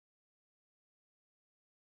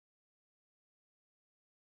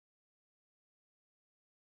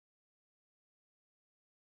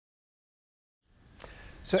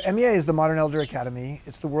So MEA is the Modern Elder Academy.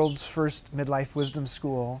 It's the world's first midlife wisdom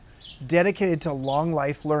school dedicated to long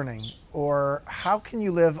life learning, or how can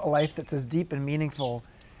you live a life that's as deep and meaningful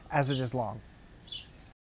as it is long.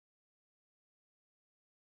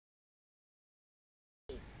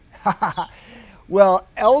 Well,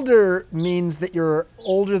 elder means that you're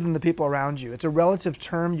older than the people around you. It's a relative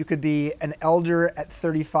term. You could be an elder at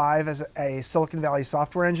 35 as a Silicon Valley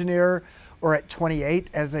software engineer, or at 28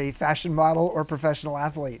 as a fashion model or professional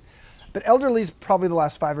athlete. But elderly is probably the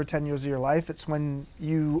last 5 or 10 years of your life. It's when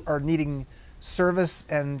you are needing service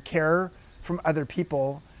and care from other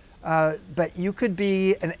people. But you could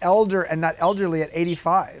be an elder and not elderly at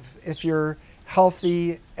 85 if you're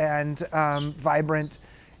healthy and vibrant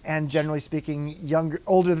and, generally speaking,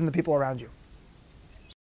 older than the people around you.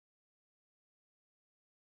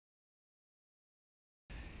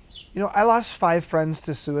 You know, I lost 5 friends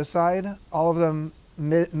to suicide, all of them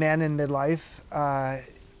men in midlife,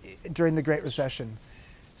 during the Great Recession.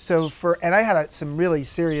 And I had some really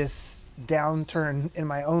serious downturn in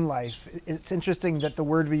my own life. It's interesting that the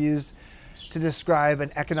word we use to describe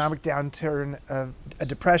an economic downturn of a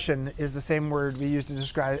depression is the same word we use to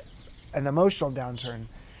describe an emotional downturn.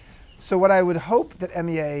 So what I would hope that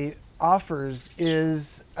MEA offers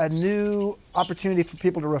is a new opportunity for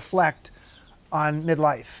people to reflect on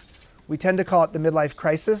midlife. We tend to call it the midlife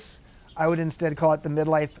crisis. I would instead call it the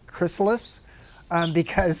midlife chrysalis,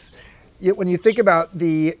 because when you think about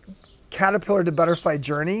the caterpillar to butterfly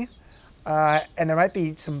journey, and there might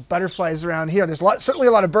be some butterflies around here. There's certainly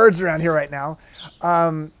a lot of birds around here right now.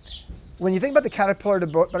 When you think about the caterpillar to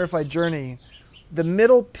butterfly journey, the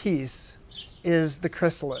middle piece is the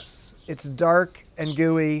chrysalis. It's dark and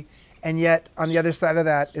gooey, and yet on the other side of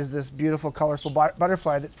that is this beautiful, colorful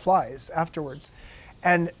butterfly that flies afterwards.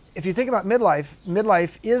 And if you think about midlife,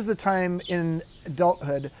 midlife is the time in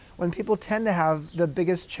adulthood when people tend to have the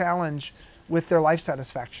biggest challenge with their life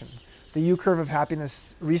satisfaction. The U-curve of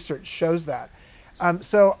happiness research shows that.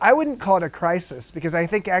 So I wouldn't call it a crisis, because I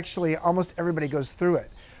think actually almost everybody goes through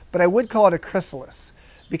it. But I would call it a chrysalis,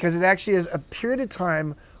 because it actually is a period of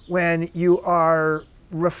time when you are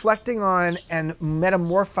reflecting on and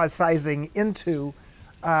metamorphosizing into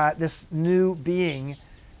this new being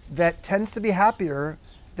that tends to be happier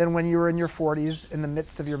than when you were in your 40s in the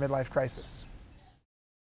midst of your midlife crisis.